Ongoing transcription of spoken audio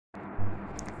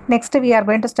Next, we are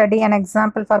going to study an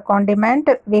example for condiment.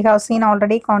 We have seen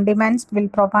already condiments will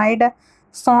provide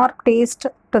sour taste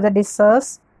to the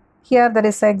dishes. Here there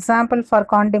is an example for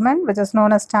condiment which is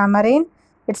known as tamarind.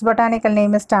 Its botanical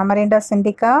name is Tamarinda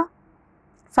indica.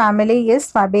 Family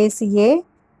is Fabaceae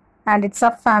and its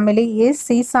subfamily is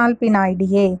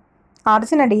Caesalpinidae.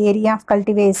 Origin and area of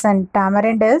cultivation.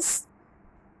 Tamarind is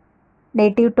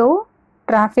native to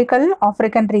tropical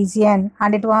African region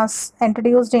and it was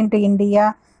introduced into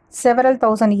India several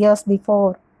thousand years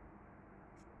before.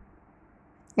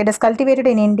 It is cultivated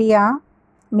in India,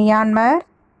 Myanmar,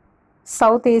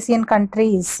 South Asian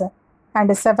countries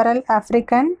and several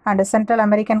African and Central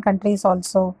American countries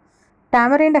also.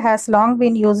 Tamarind has long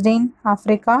been used in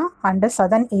Africa and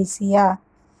Southern Asia.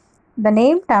 The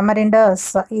name Tamarindus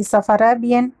is of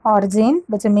Arabian origin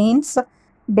which means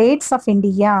dates of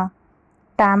India.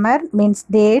 Tamar means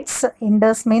dates,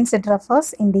 Indus means it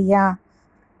refers India.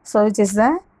 So it is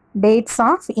the dates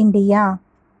of India.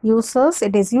 Uses,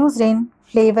 it is used in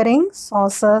flavoring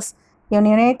sauces in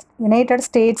United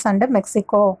States and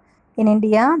Mexico. In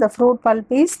India, the fruit pulp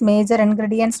is major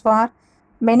ingredients for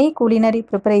many culinary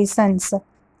preparations.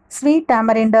 Sweet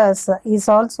tamarindus is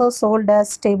also sold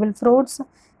as table fruits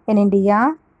in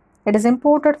India. It is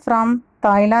imported from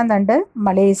Thailand and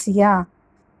Malaysia.